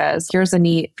case is. Here's a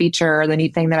neat feature, the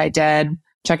neat thing that I did.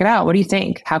 Check it out. What do you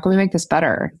think? How can we make this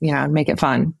better? And make it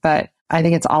fun. But I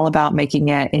think it's all about making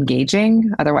it engaging.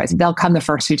 Otherwise, they'll come the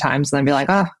first few times and then be like,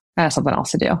 oh, I have something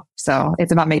else to do. So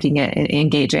it's about making it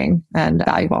engaging and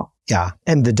valuable. Yeah.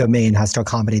 And the domain has to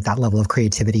accommodate that level of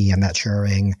creativity and that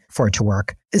sharing for it to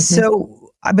work. Mm-hmm.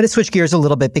 So I'm going to switch gears a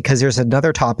little bit because there's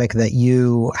another topic that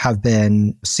you have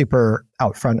been super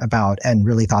out front about and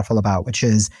really thoughtful about, which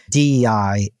is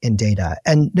DEI in data.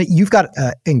 And you've got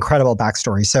an incredible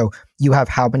backstory. So you have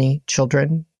how many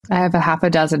children? I have a half a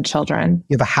dozen children.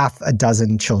 You have a half a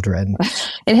dozen children.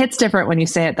 It hits different when you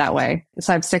say it that way.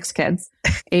 So I have 6 kids,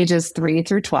 ages 3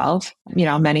 through 12,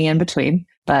 many in between.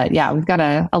 But yeah, we've got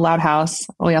a loud house.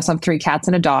 We also have 3 cats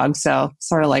and a dog. So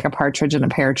sort of like a partridge in a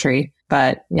pear tree.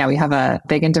 But yeah, we have a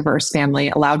big and diverse family,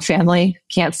 a loud family.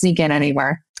 Can't sneak in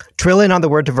anywhere. Drill in on the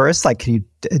word diverse. Like, can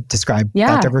you describe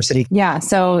that diversity? Yeah.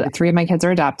 So 3 of my kids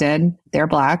are adopted. They're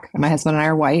Black. My husband and I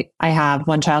are white. I have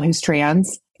 1 child who's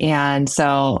trans. And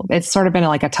so it's sort of been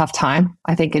like a tough time,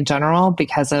 I think, in general,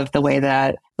 because of the way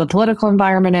that the political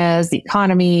environment is, the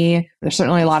economy. There's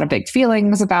certainly a lot of big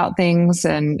feelings about things,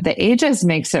 and the ages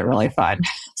makes it really fun.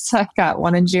 So I've got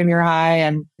 1 in junior high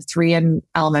and 3 in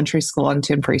elementary school and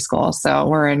 2 in preschool. So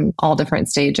we're in all different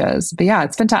stages. But yeah,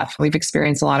 it's been tough. We've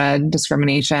experienced a lot of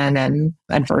discrimination and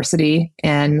adversity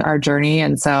in our journey.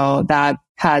 And so that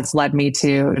has led me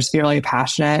to just be really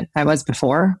passionate. I was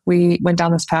before we went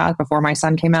down this path, before my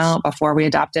son came out, before we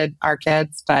adopted our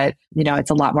kids. But,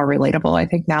 it's a lot more relatable, I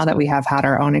think, now that we have had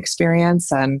our own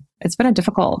experience. And it's been a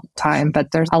difficult time,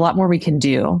 but there's a lot more we can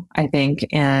do, I think,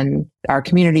 in our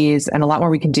communities and a lot more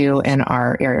we can do in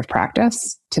our area of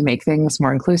practice to make things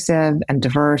more inclusive and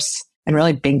diverse and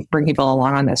really bring people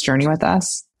along on this journey with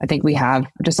us. I think we have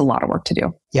just a lot of work to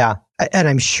do. Yeah. And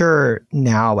I'm sure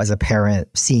now as a parent,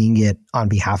 seeing it on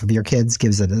behalf of your kids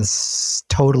gives it a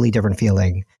totally different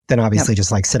feeling than obviously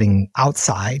just like sitting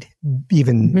outside,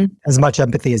 even as much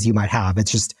empathy as you might have.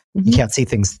 It's just, you can't see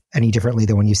things any differently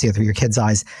than when you see it through your kids'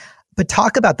 eyes. But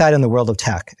talk about that in the world of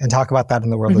tech and talk about that in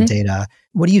the world of data.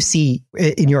 What do you see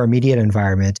in your immediate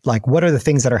environment? Like, what are the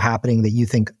things that are happening that you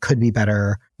think could be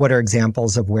better? What are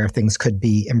examples of where things could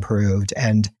be improved?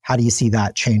 And how do you see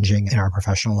that changing in our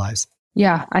professional lives?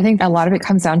 Yeah, I think a lot of it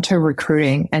comes down to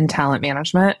recruiting and talent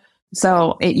management.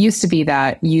 So it used to be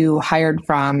that you hired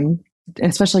from,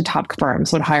 especially top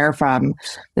firms would hire from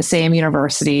the same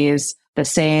universities, the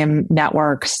same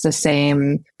networks, the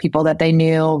same people that they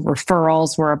knew.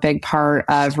 Referrals were a big part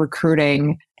of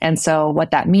recruiting. And so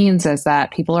what that means is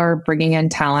that people are bringing in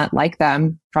talent like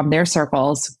them from their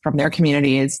circles, from their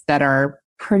communities that are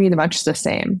pretty much the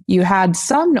same. You had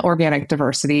some organic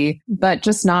diversity, but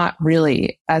just not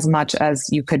really as much as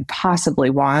you could possibly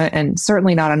want, and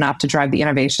certainly not enough to drive the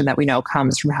innovation that we know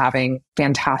comes from having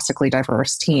fantastically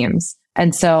diverse teams.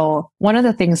 And so one of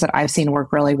the things that I've seen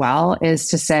work really well is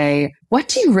to say, what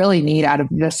do you really need out of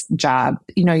this job?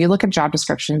 You look at job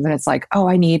descriptions and it's like, oh,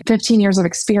 I need 15 years of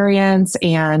experience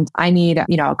and I need,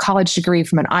 a college degree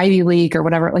from an Ivy League or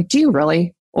whatever. Like, do you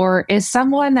really? Or is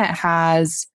someone that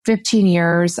has 15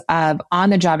 years of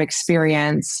on-the-job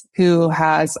experience who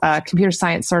has a computer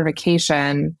science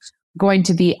certification going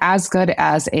to be as good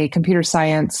as a computer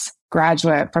science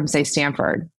graduate from, say,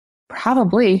 Stanford?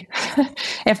 Probably.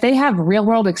 If they have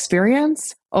real-world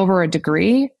experience over a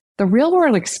degree, the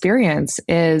real-world experience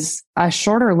is a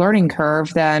shorter learning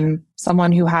curve than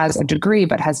someone who has a degree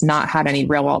but has not had any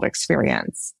real-world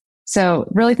experience. So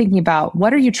really thinking about,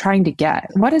 what are you trying to get?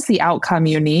 What is the outcome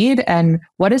you need? And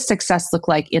what does success look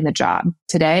like in the job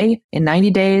today, in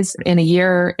 90 days, in a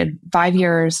year, in 5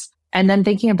 years? And then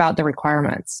thinking about the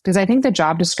requirements. Because I think the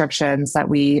job descriptions that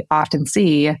we often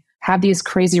see have these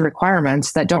crazy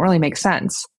requirements that don't really make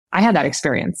sense. I had that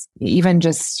experience, even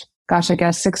just, I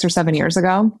guess 6 or 7 years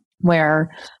ago, where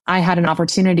I had an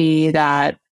opportunity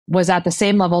that was at the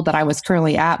same level that I was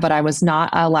currently at, but I was not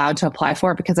allowed to apply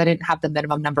for it because I didn't have the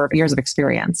minimum number of years of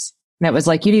experience. And it was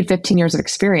like, you need 15 years of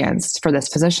experience for this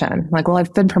position. I'm like, well,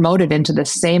 I've been promoted into the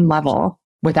same level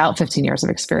without 15 years of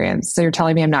experience. So you're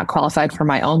telling me I'm not qualified for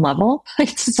my own level? It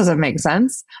just doesn't make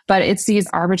sense. But it's these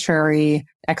arbitrary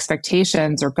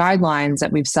expectations or guidelines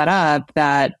that we've set up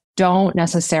that don't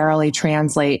necessarily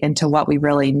translate into what we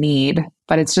really need,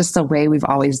 but it's just the way we've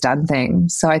always done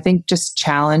things. So I think just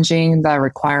challenging the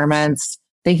requirements,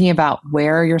 thinking about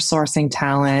where you're sourcing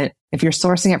talent. If you're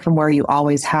sourcing it from where you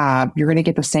always have, you're going to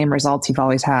get the same results you've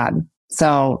always had.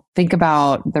 So think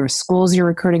about the schools you're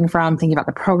recruiting from, thinking about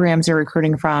the programs you're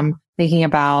recruiting from, thinking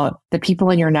about the people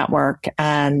in your network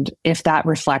and if that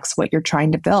reflects what you're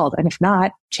trying to build. And if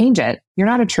not, change it. You're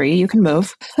not a tree. You can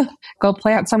move. Go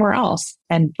play out somewhere else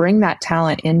and bring that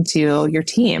talent into your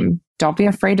team. Don't be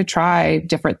afraid to try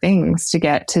different things to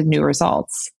get to new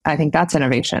results. I think that's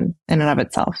innovation in and of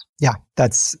itself. Yeah,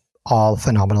 that's all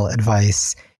phenomenal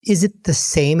advice. Is it the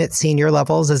same at senior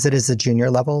levels as it is at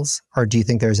junior levels? Or do you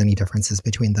think there's any differences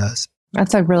between those?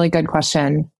 That's a really good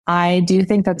question. I do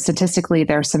think that statistically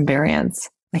there's some variance.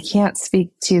 I can't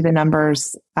speak to the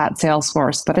numbers at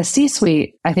Salesforce, but a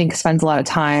C-suite, I think, spends a lot of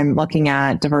time looking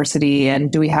at diversity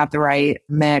and do we have the right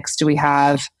mix? Do we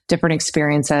have different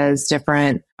experiences,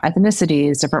 different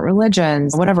ethnicities, different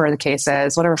religions, whatever the case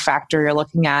is, whatever factor you're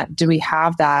looking at? Do we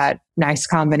have that nice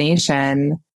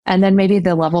combination? And then maybe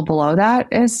the level below that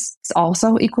is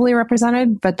also equally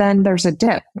represented, but then there's a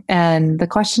dip. And the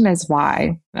question is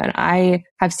why? And I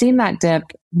have seen that dip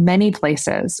many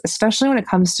places, especially when it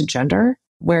comes to gender,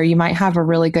 where you might have a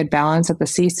really good balance at the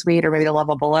C-suite or maybe the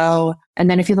level below. And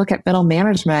then if you look at middle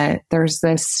management, there's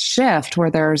this shift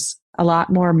where there's a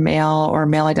lot more male or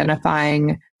male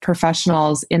identifying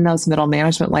professionals in those middle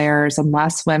management layers and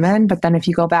less women. But then if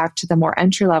you go back to the more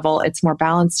entry level, it's more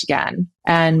balanced again.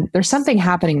 And there's something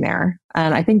happening there.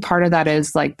 And I think part of that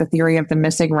is like the theory of the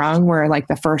missing rung, where like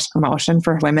the first promotion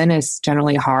for women is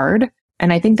generally hard.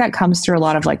 And I think that comes through a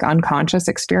lot of like unconscious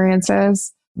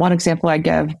experiences. One example I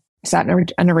give, I sat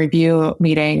in a review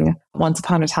meeting once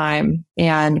upon a time,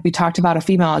 and we talked about a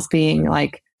female as being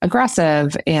like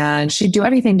aggressive and she'd do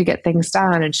anything to get things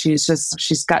done. And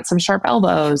she's got some sharp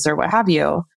elbows or what have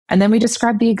you. And then we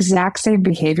described the exact same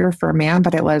behavior for a man,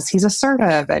 but it was, he's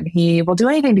assertive and he will do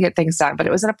anything to get things done, but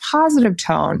it was in a positive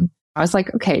tone. I was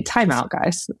like, okay, time out,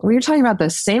 guys. We were talking about the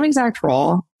same exact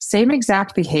role, same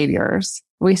exact behaviors.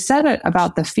 We said it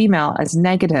about the female as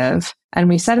negative and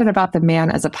we said it about the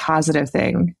man as a positive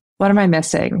thing. What am I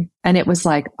missing? And it was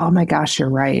like, oh my gosh,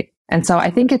 you're right. And so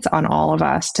I think it's on all of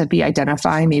us to be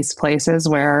identifying these places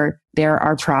where there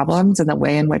are problems in the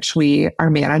way in which we are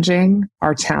managing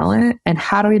our talent. And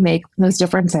how do we make those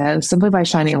differences simply by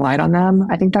shining a light on them?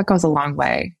 I think that goes a long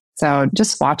way. So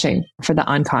just watching for the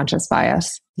unconscious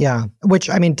bias. Yeah, which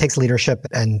I mean takes leadership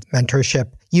and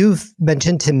mentorship. You've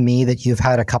mentioned to me that you've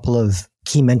had a couple of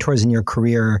key mentors in your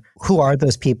career. Who are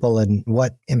those people and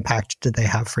what impact did they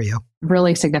have for you?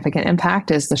 Really significant impact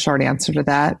is the short answer to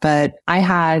that. But I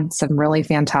had some really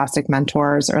fantastic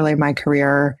mentors early in my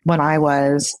career when I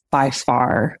was by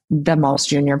far the most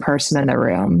junior person in the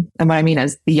room. And what I mean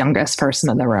is the youngest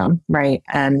person in the room, right?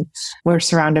 And we're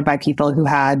surrounded by people who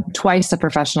had twice the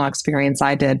professional experience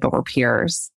I did, but were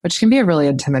peers, which can be a really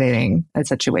intimidating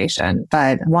situation.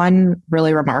 But one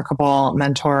really remarkable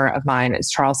mentor of mine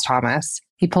is Charles Thomas.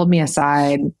 He pulled me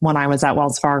aside when I was at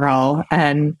Wells Fargo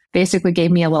and basically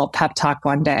gave me a little pep talk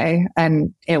one day.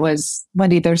 And it was,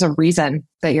 Wendy, there's a reason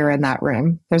that you're in that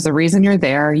room. There's a reason you're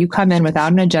there. You come in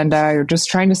without an agenda. You're just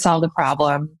trying to solve the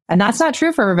problem. And that's not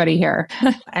true for everybody here.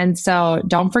 And so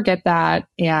don't forget that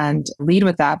and lead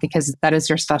with that because that is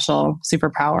your special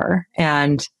superpower.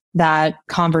 And that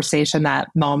conversation, that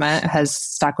moment has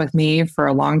stuck with me for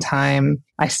a long time.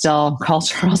 I still call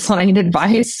Charles when I need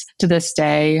advice to this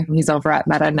day. He's over at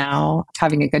Meta now,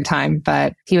 having a good time,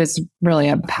 but he was really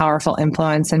a powerful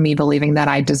influence in me believing that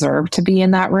I deserved to be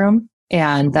in that room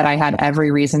and that I had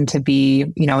every reason to be,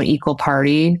 an equal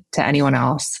party to anyone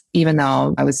else, even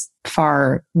though I was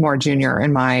far more junior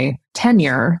in my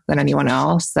tenure than anyone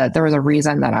else, that there was a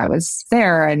reason that I was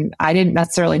there. And I didn't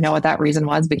necessarily know what that reason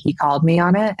was, but he called me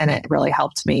on it and it really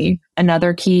helped me.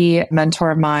 Another key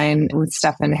mentor of mine was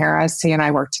Stefan Harris. He and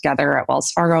I worked together at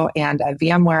Wells Fargo and at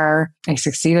VMware. I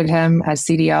succeeded him as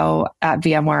CDO at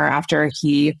VMware after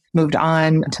he moved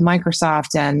on to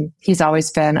Microsoft. And he's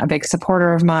always been a big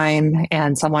supporter of mine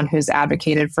and someone who's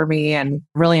advocated for me and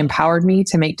really empowered me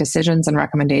to make decisions and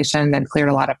recommendations and cleared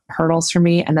a lot of hurdles for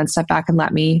me and then stepped back and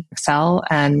let me excel.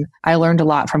 And I learned a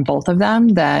lot from both of them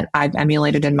that I've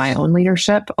emulated in my own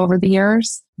leadership over the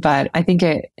years. But I think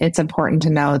it's important to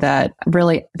know that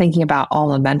really thinking about all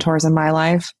the mentors in my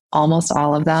life, almost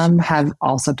all of them have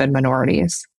also been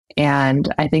minorities.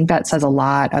 And I think that says a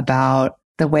lot about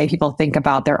the way people think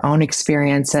about their own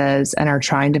experiences and are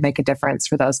trying to make a difference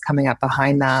for those coming up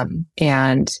behind them.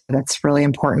 And that's really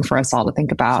important for us all to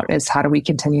think about is how do we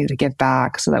continue to give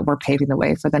back so that we're paving the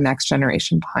way for the next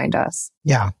generation behind us.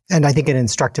 Yeah. And I think an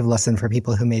instructive lesson for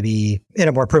people who may be in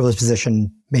a more privileged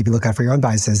position, maybe look out for your own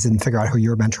biases and figure out who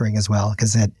you're mentoring as well,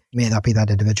 because it may not be that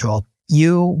individual.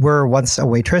 You were once a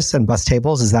waitress and bus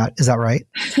tables. Is that right?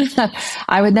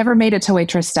 I would never made it to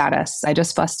waitress status. I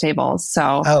just bus tables.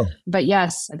 But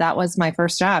yes, that was my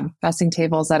first job, bussing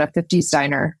tables at a 50s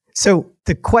diner. So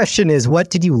the question is, what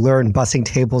did you learn bussing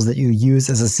tables that you use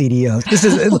as a CDO? This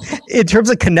is, in terms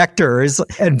of connectors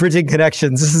and bridging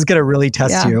connections, this is going to really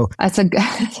test you. That's a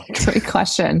great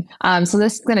question. So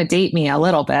this is going to date me a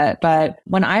little bit, but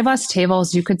when I bus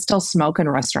tables, you could still smoke in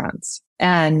restaurants.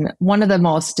 And one of the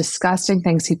most disgusting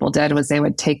things people did was they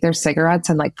would take their cigarettes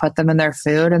and put them in their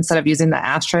food instead of using the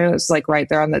ashtray. It was right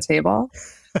there on the table.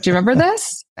 Do you remember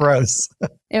this? Gross.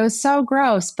 It was so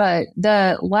gross. But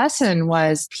the lesson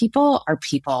was people are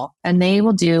people and they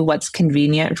will do what's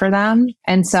convenient for them.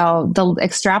 And so the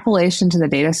extrapolation to the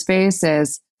data space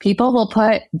is people will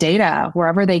put data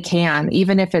wherever they can,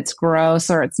 even if it's gross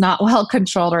or it's not well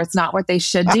controlled or it's not what they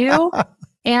should do.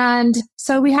 And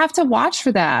so we have to watch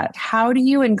for that. How do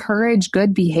you encourage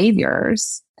good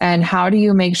behaviors? And how do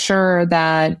you make sure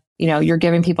that you're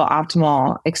giving people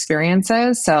optimal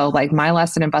experiences? So my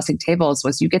lesson in bussing tables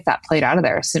was you get that plate out of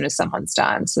there as soon as someone's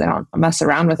done so they don't mess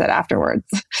around with it afterwards.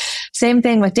 Same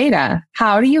thing with data.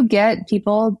 How do you get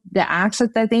people the access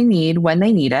that they need when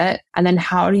they need it? And then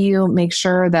how do you make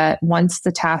sure that once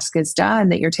the task is done,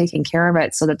 that you're taking care of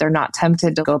it so that they're not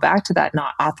tempted to go back to that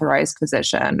not authorized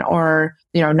position or,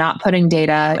 not putting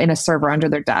data in a server under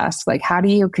their desk? How do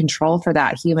you control for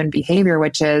that human behavior,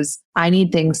 which is I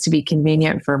need things to be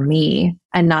convenient for me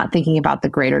and not thinking about the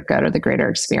greater good or the greater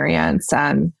experience.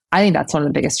 And I think that's one of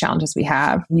the biggest challenges we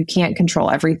have. You can't control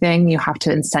everything. You have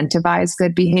to incentivize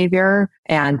good behavior.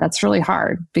 And that's really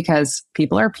hard because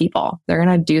people are people. They're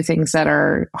going to do things that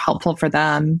are helpful for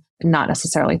them and not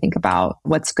necessarily think about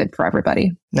what's good for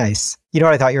everybody. Nice. You know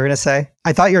what I thought you were going to say?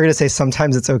 I thought you were going to say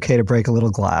sometimes it's okay to break a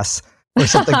little glass or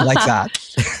something like that.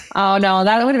 Oh, no,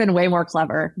 that would have been way more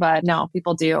clever. But no,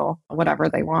 people do whatever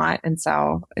they want. And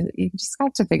so you just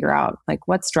have to figure out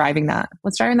what's driving that?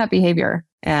 What's driving that behavior?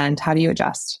 And how do you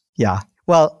adjust? Yeah.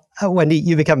 Well, Wendy,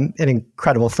 you've become an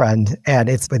incredible friend and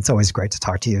it's always great to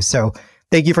talk to you. So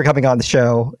thank you for coming on the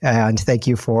show and thank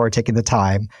you for taking the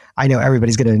time. I know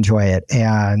everybody's going to enjoy it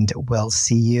and we'll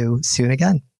see you soon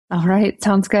again. All right.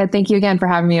 Sounds good. Thank you again for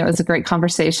having me. It was a great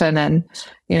conversation. And,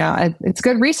 it's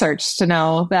good research to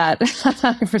know that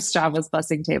my first job was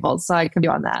bussing tables. So I could be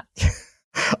on that.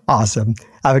 Awesome.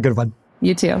 Have a good one.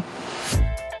 You too.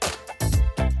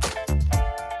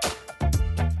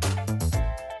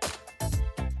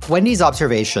 Wendy's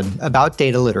observation about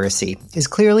data literacy is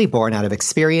clearly born out of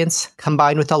experience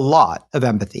combined with a lot of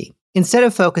empathy. Instead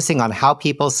of focusing on how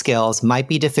people's skills might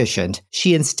be deficient,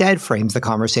 she instead frames the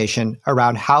conversation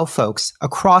around how folks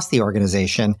across the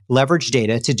organization leverage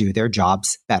data to do their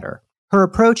jobs better. Her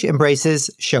approach embraces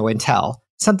show and tell,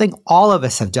 something all of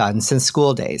us have done since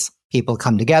school days. People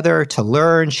come together to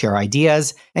learn, share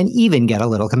ideas, and even get a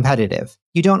little competitive.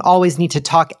 You don't always need to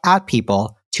talk at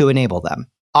people to enable them.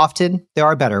 Often, there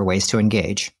are better ways to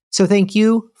engage. So thank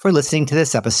you for listening to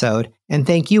this episode, and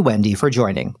thank you, Wendy, for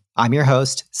joining. I'm your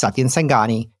host, Satyan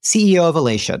Sangani, CEO of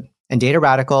Elation. And Data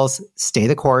Radicals, stay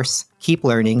the course, keep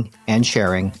learning and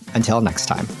sharing. Until next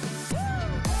time.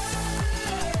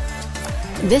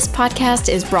 This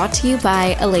podcast is brought to you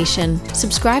by Elation.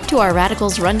 Subscribe to our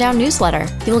Radicals Rundown newsletter.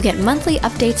 You will get monthly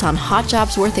updates on hot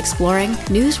jobs worth exploring,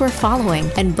 news we're following,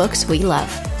 and books we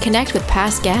love. Connect with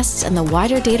past guests and the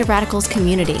wider Data Radicals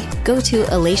community. Go to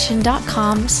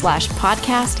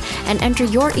elation.com/podcast and enter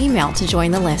your email to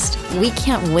join the list. We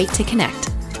can't wait to connect.